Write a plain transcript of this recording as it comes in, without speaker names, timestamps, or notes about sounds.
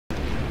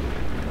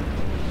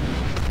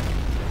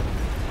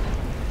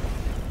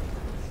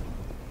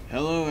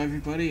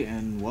everybody,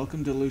 and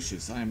welcome to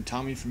Lucious. I am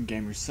Tommy from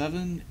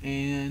Gamer7,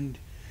 and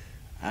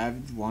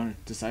I've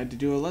decided to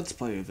do a Let's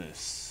Play of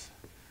this.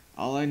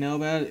 All I know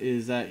about it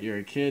is that you're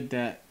a kid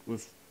that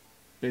with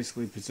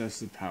basically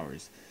possessive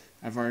powers.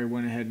 I've already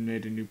went ahead and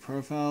made a new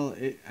profile,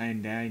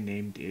 and I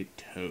named it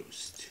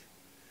Toast.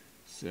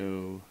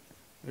 So,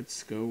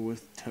 let's go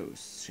with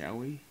Toast, shall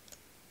we?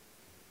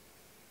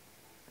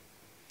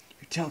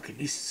 Your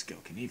telekinesis skill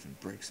can even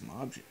break some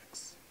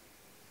objects.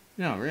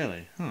 No,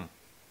 really? Huh.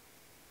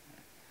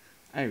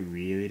 I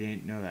really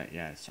didn't know that.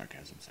 Yeah,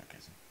 sarcasm.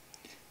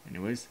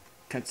 Anyways,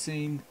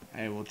 cutscene.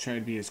 I will try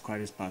to be as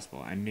quiet as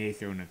possible. I may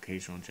throw an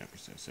occasional joke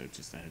or so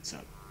just a heads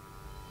up.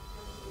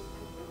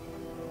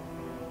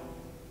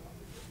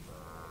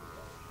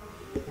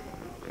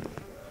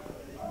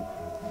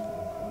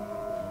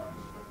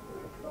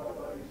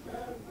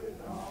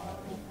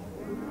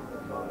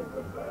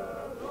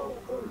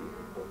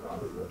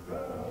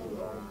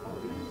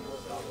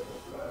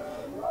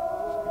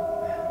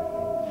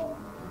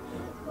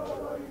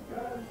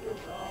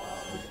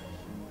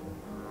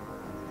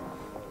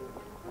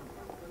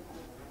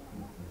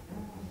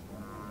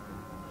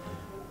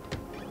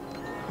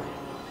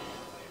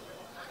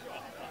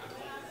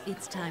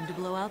 It's time to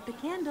blow out the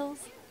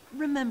candles.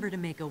 Remember to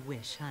make a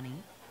wish, honey.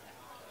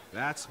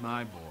 That's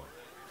my boy.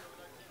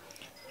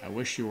 I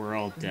wish you were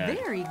all dead.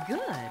 Very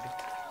good.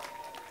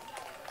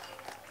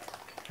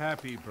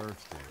 Happy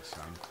birthday,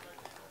 son.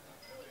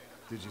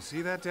 Did you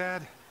see that,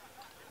 Dad?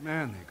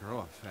 Man, they grow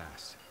up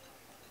fast.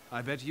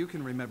 I bet you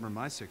can remember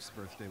my 6th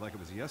birthday like it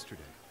was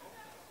yesterday.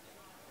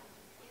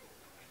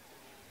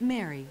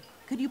 Mary,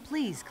 could you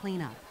please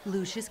clean up?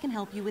 Lucious can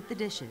help you with the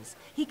dishes.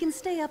 He can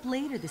stay up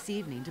later this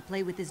evening to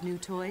play with his new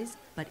toys,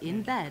 but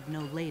in bed no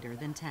later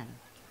than 10.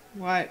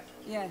 What?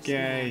 Yes.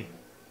 Gay.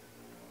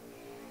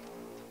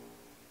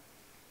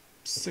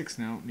 6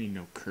 now, don't need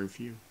no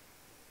curfew.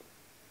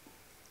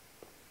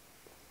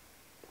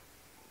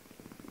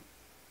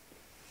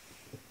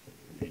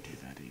 May do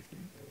that evening.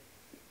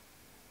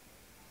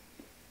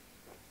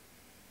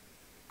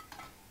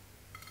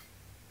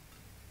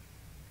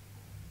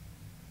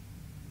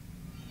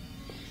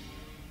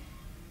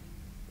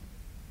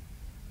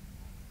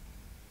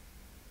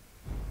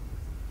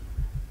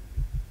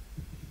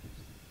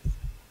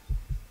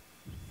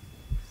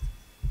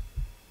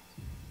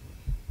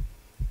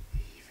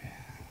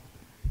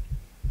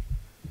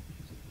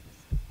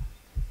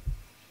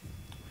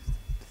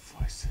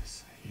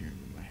 Voices I hear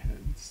in my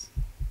heads.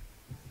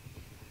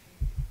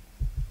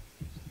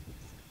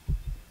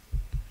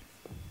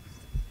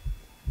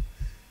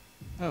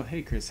 Oh,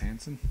 hey Chris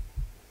Hansen.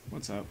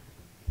 What's up?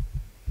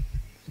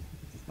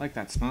 Like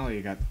that smile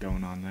you got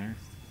going on there.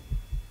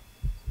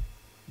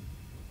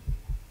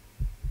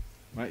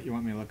 What? You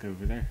want me to look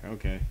over there?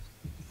 Okay.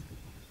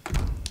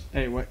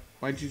 Hey, what?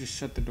 Why'd you just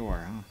shut the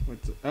door, huh?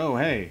 What's? Oh,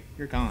 hey,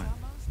 you're gone.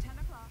 Almost 10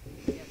 o'clock.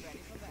 Get ready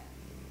for bed.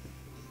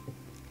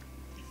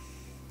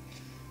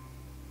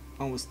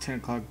 Almost 10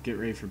 o'clock. Get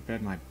ready for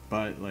bed, my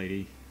butt,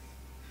 lady.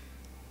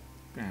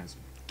 Gonna have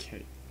some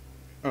cake.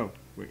 Oh,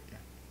 wait, yeah.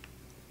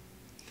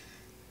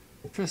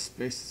 Press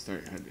space to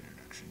start head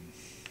introduction.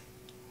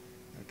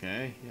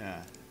 Okay,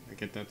 yeah. I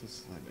get that to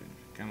slide in.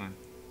 Come on.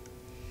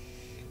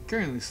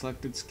 Currently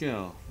selected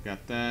skill.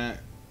 Got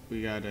that.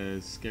 We got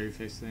a scary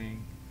face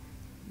thing.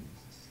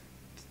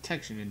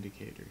 Detection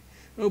indicator.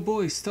 Oh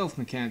boy, stealth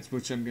mechanics,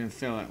 which I'm gonna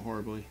fail at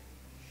horribly.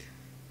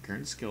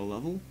 Current skill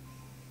level.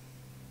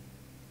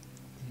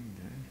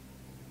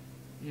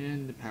 Okay.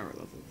 And the power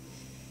level.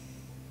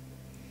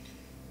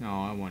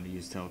 No, I want to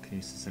use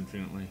telekinesis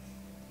infinitely.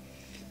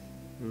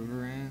 Move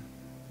around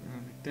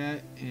like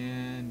that,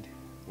 and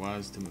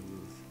was to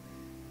move.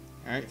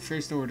 Alright,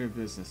 first order of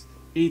business.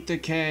 Eat the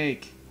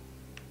cake!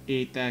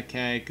 Eat that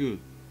cake. Good.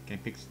 Can I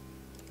pick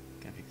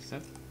this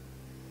up?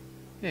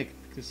 Yeah, I can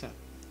pick this up.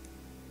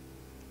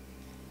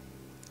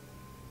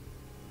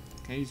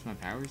 Can I use my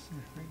powers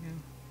right now?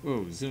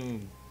 Whoa,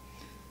 zoom.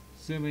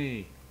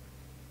 Zoomy.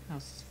 Oh,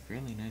 this is a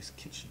really nice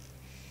kitchen.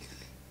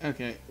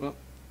 Okay, well,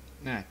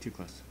 nah, too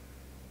close.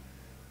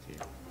 So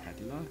yeah,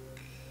 padlock.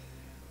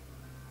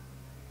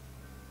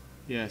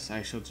 Yes,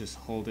 I shall just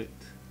hold it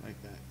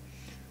like that.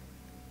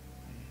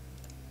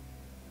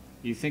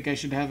 You think I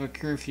should have a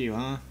curfew,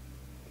 huh?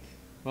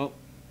 Well,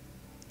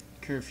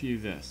 curfew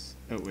this.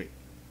 Oh, wait.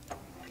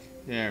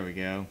 There we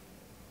go.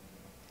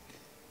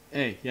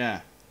 Hey,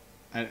 yeah.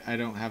 I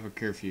don't have a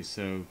curfew,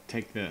 so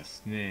take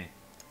this. Nah. You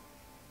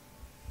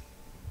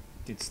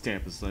can stay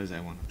up as late as I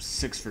want. I'm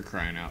 6 for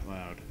crying out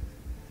loud.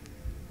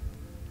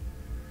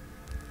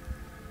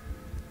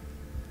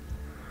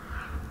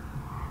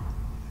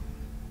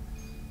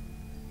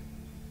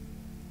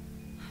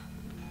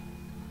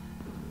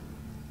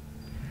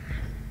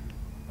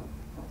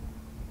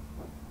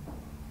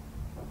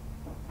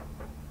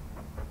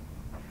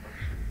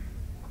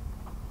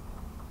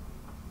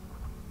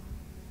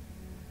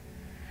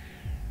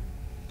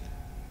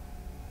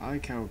 I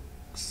like how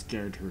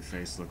scared her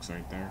face looks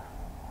right there.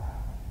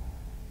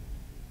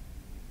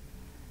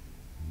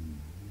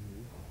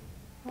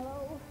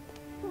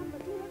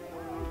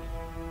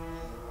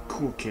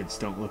 Cool kids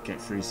don't look at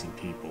freezing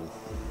people.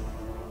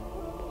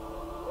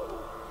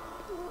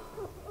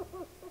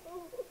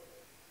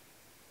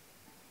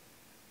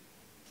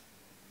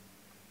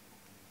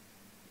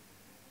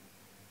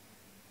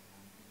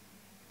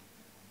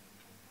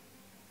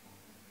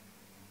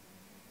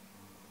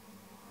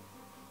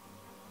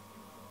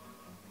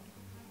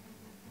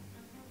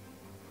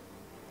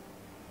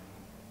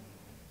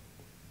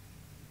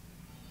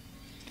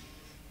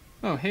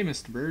 Oh, hey,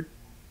 Mr. Bird.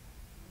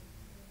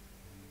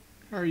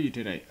 How are you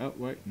today? Oh,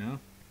 wait, no?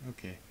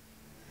 Okay.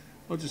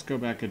 I'll just go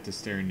back into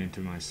staring into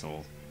my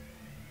soul.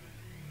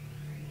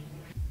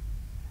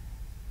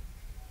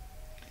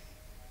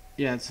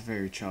 Yeah, it's a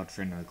very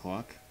child-friendly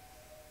clock.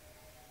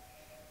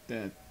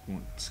 That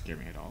won't scare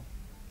me at all.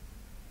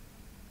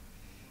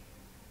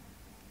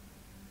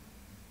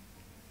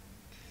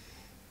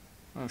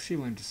 Oh, she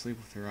learned to sleep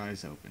with her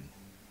eyes open.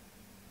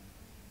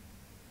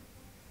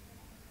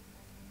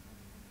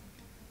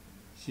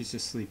 She's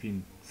just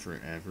sleeping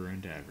forever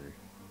and ever.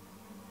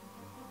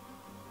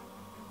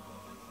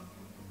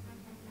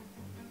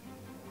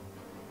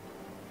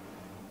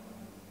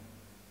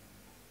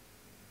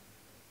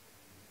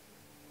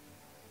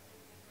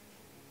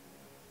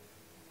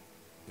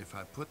 If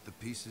I put the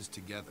pieces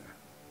together,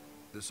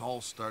 this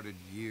all started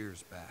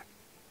years back,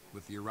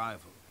 with the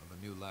arrival of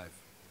a new life.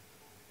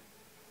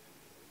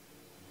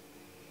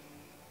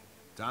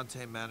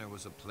 Dante Manor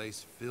was a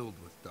place filled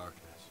with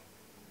darkness,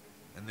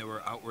 and there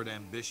were outward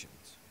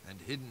ambitions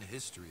and hidden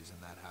histories in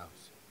that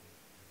house.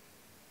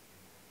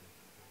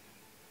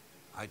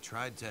 I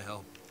tried to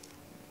help.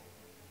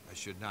 I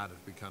should not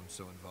have become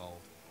so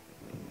involved.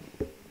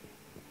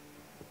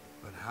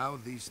 But how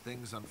these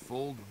things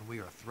unfold when we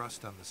are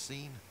thrust on the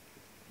scene,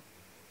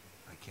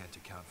 I can't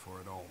account for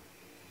it all.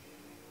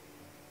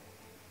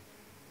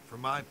 For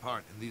my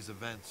part in these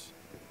events,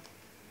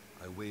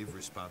 I waive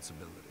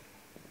responsibility.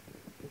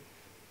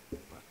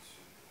 But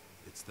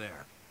it's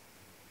there.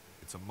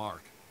 It's a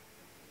mark.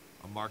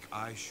 A mark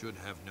I should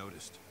have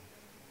noticed.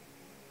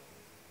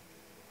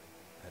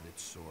 At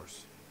its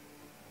source,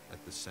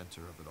 at the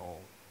center of it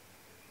all,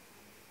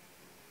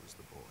 was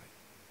the boy.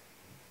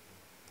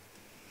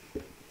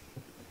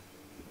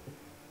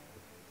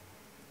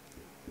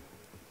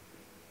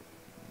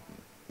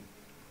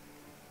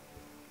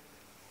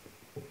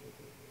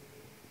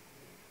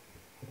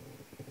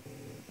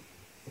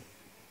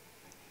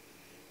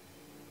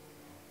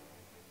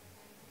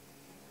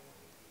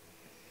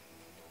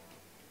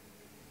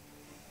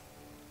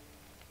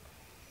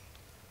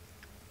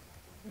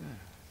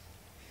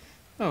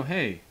 Oh,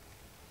 hey.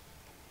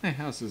 My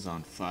house is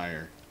on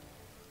fire.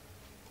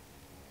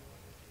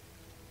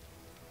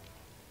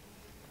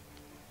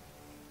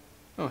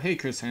 Oh, hey,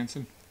 Chris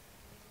Hansen.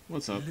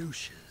 What's up?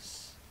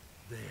 Lucious,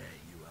 there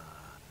you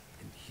are,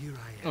 and here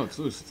I am. Oh, it's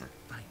Lucifer.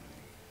 Finally,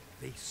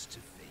 face to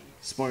face.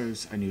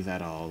 Spoilers, I knew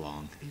that all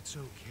along. It's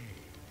okay.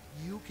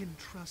 You can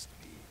trust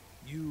me.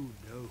 You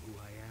know who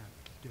I am,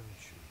 don't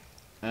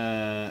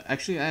you?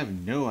 Actually, I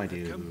have no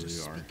idea I've who come to you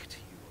speak are. to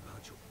you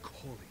about your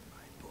calling,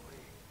 my boy.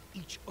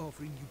 Each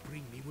offering you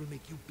bring me will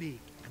make you big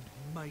and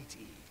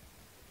mighty.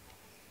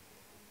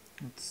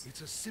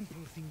 It's a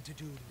simple thing to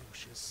do,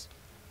 Lucius.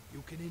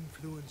 You can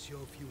influence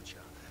your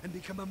future and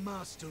become a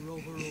master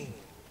over all.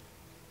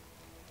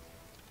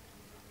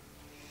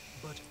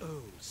 But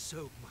oh,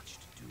 so much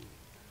to do.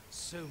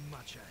 So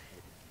much ahead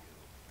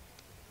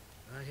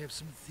of you. I have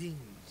some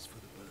things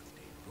for the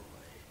birthday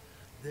boy.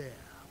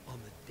 There, on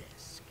the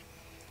desk.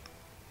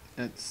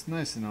 That's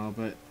nice and all,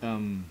 but,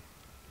 can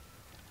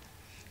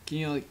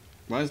you, like,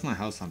 why is my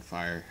house on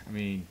fire? I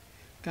mean,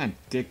 what kind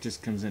of dick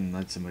just comes in and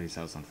lets somebody's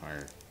house on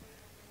fire?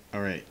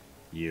 Alright,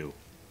 you.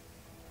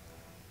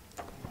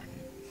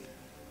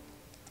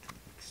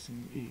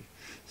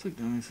 It's like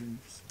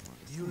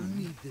You'll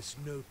need this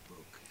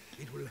notebook.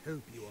 It will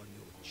help you on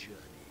your journey.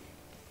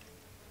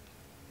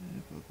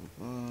 Blah, blah,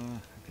 blah.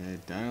 Okay,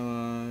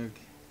 dialogue.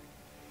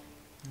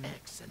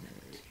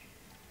 Excellent.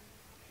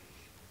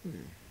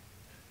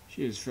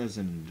 She is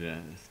frozen to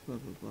death. Blah,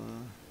 blah,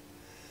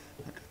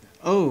 blah.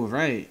 Oh,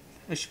 right.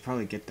 I should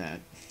probably get that.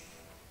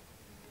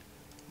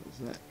 What was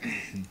that?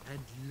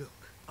 And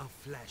look, a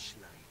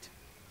flashlight.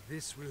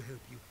 This will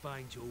help you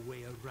find your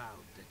way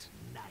around at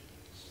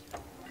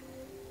night.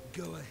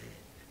 Go ahead,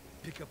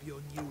 pick up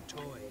your new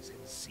toys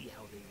and see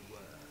how they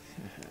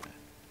work.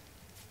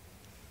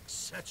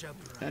 Such a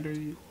bright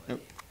Battery. boy. Oh.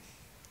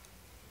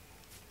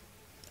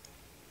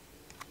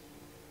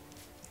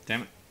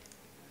 Damn it.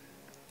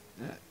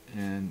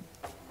 And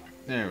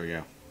there we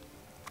go.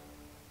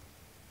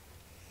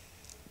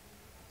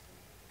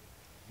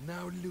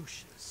 Now,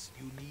 Lucius,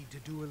 you need to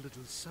do a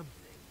little something.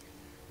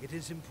 It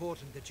is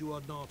important that you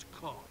are not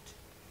caught.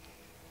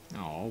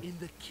 Oh. In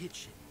the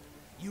kitchen,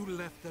 you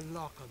left the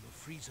lock on the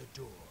freezer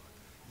door.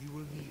 You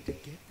will need to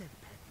get that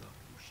padlock,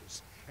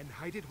 Lucius, and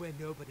hide it where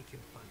nobody can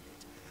find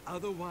it.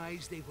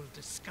 Otherwise, they will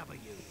discover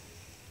you.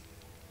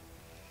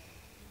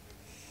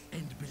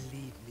 And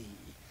believe me,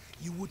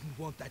 you wouldn't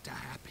want that to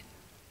happen.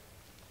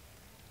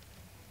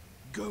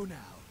 Go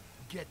now,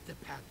 get the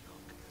padlock,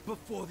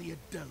 before the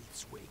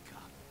adults wake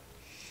up.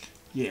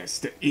 Yes,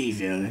 the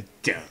evil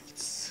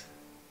adults.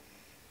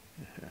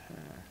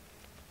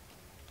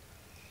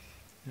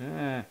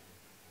 Ah.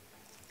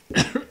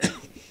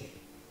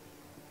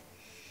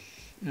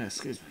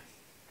 Excuse me.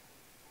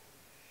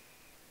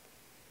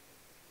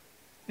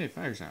 Hey,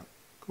 fire's out.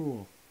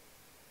 Cool.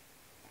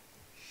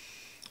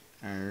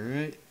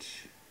 Alright.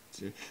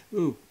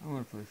 Ooh, I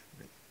want to play.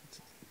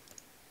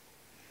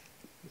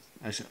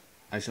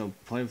 I shall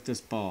play with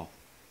this ball.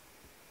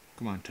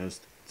 Come on,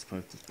 Toast. Let's play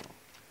with this ball.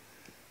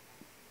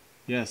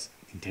 Yes,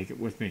 I can take it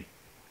with me.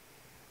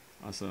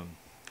 Awesome.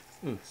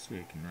 Oh,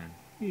 sweet, I can run.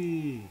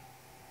 Wee.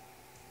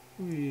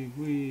 Wee,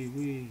 wee,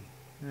 wee.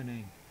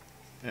 Running.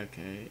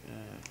 Okay,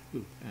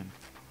 ooh, M.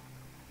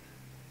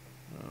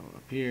 Oh,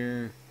 up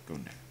here. Go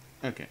in there.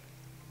 Okay.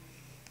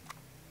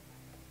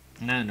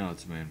 No,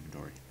 it's my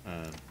inventory.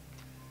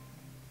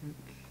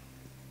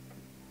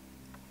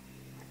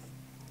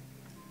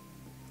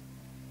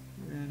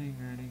 Running.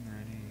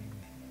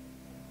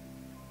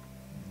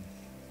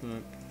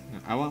 Book. No,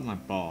 I want my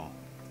ball.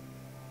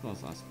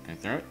 Ball's awesome. Can I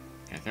throw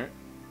it?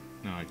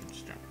 No, I can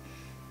just drop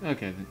it.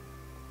 Okay, then.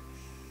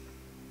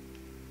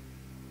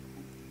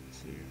 Let's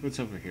see. What's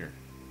over here?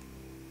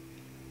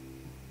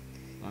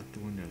 Lock the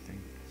window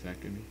thing. Is that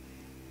gonna be?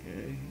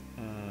 Okay.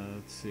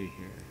 Let's see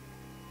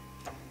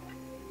here.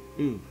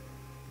 Ooh.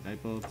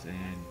 Light bulbs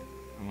and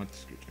I want the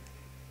screwdriver.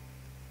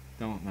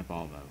 Don't want my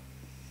ball though.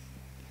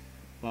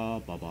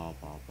 Ball.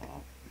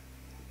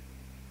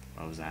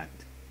 What was that?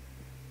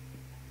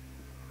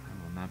 I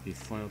will not be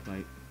foiled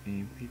by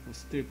any people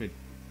stupid.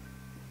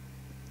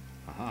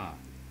 Aha.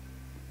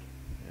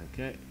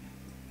 Okay.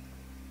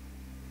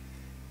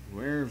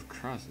 Where of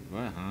crosses?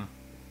 What, huh?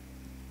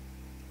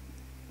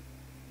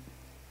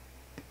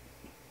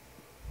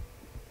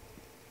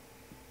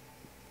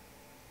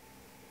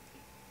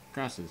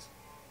 Crosses.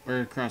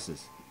 Where are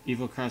crosses?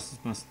 Evil crosses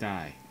must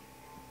die.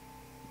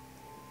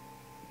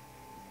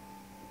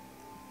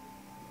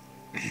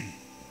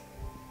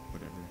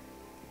 Whatever.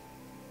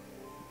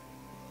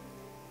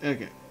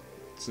 Okay.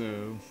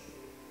 So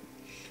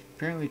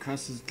apparently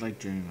crosses like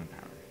draining my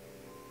power.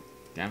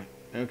 Damn it.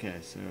 Okay,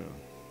 so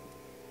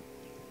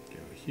go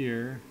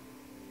here.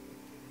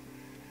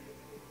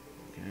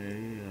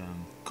 Okay,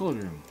 cold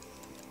room.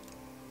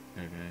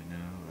 Okay, no,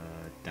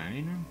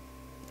 dining room.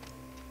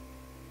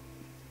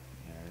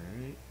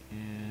 Alright,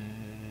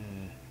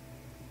 and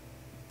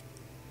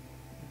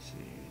let's see,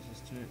 is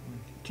this the right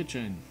one?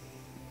 Kitchen.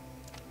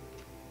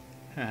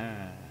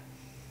 Haha.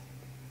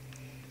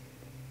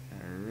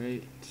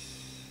 Alright.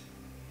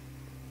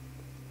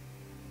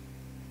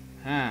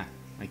 Ah,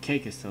 my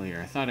cake is still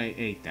here. I thought I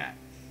ate that.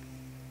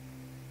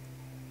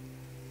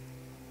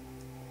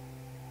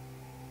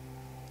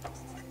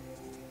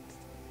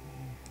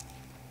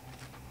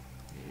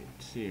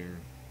 It's here.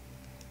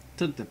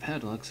 Took the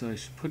padlock, so I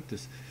should put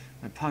this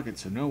in my pocket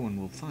so no one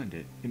will find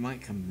it. It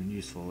might come in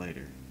useful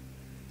later.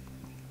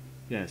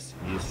 Yes,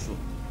 useful.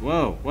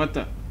 Whoa, what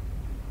the?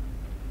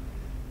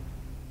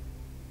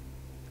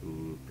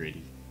 Ooh,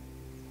 pretty.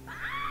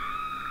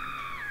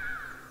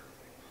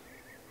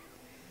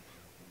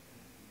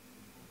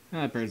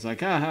 That bird's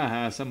like,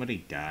 ha, somebody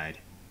died.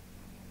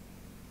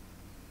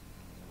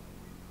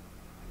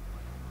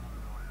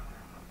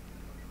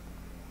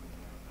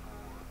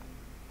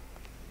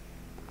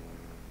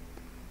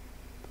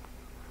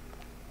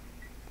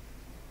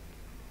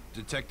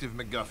 Detective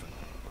McGuffin,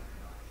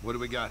 what do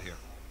we got here?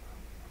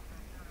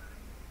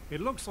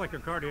 It looks like a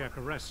cardiac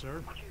arrest,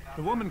 sir.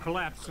 The woman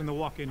collapsed in the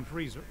walk-in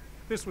freezer.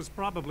 This was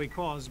probably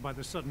caused by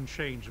the sudden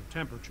change of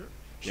temperature.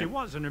 She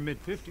was in her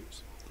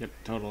mid-50s. Yep,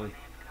 totally.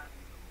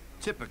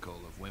 Typical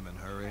of women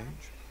her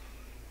age.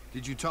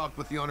 Did you talk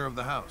with the owner of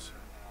the house?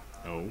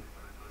 Oh.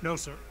 No,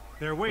 sir.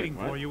 They're waiting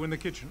Wait, for you in the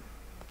kitchen.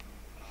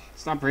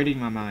 Stop reading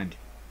my mind.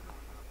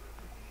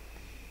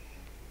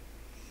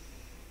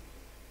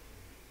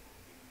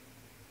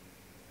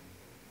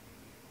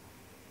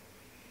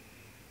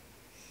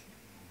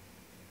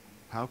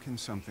 How can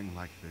something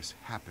like this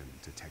happen,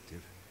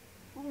 Detective?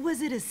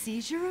 Was it a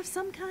seizure of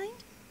some kind?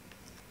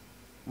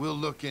 We'll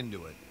look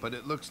into it, but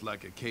it looks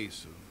like a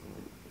case of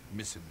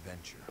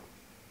misadventure.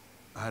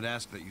 I'd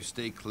ask that you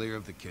stay clear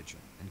of the kitchen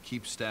and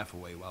keep staff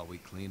away while we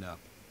clean up.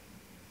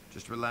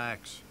 Just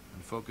relax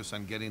and focus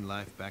on getting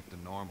life back to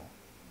normal.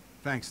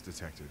 Thanks,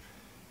 Detective.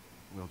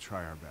 We'll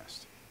try our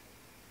best.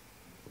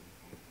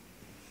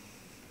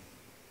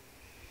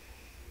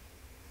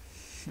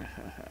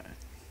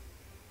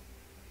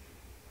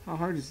 How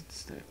hard is it to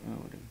stay? Oh,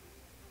 whatever.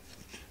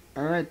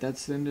 Alright,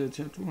 that's the end of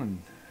chapter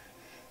 1.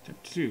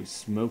 Chapter 2,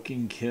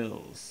 Smoking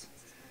Kills.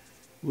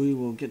 We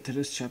will get to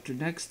this chapter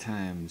next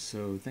time,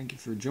 so thank you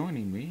for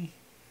joining me.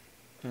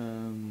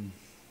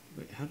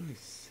 Wait, how do I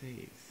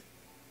save?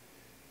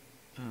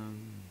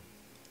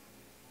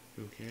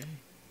 Okay.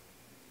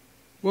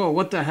 Whoa,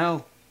 what the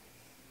hell?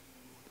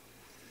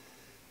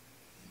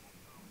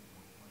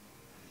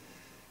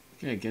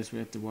 Okay, I guess we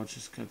have to watch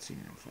this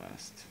cutscene real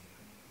fast.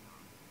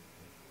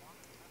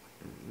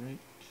 Alright.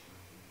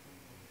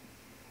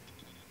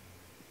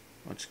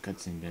 Watch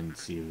cutscene then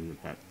see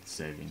about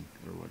saving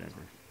or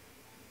whatever.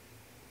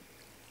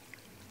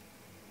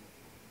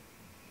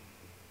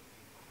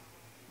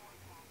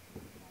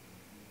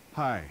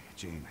 Hi,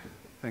 Jean.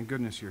 Thank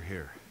goodness you're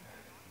here.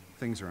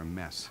 Things are a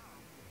mess.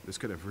 This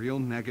could have real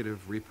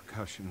negative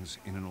repercussions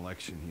in an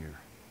election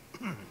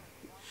year.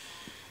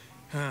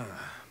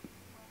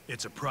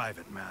 It's a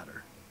private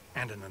matter,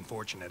 and an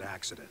unfortunate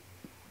accident.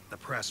 The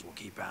press will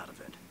keep out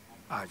of it.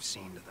 I've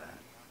seen to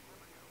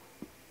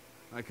that.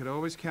 I could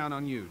always count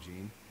on you,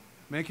 Jean.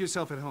 Make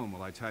yourself at home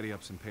while I tidy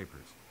up some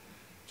papers.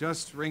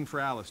 Just ring for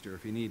Alistair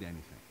if you need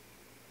anything.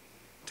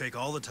 Take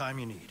all the time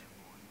you need.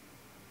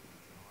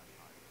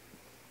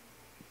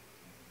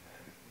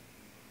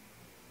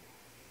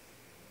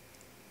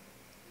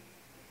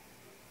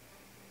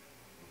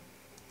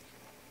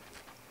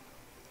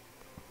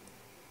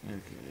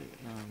 Okay,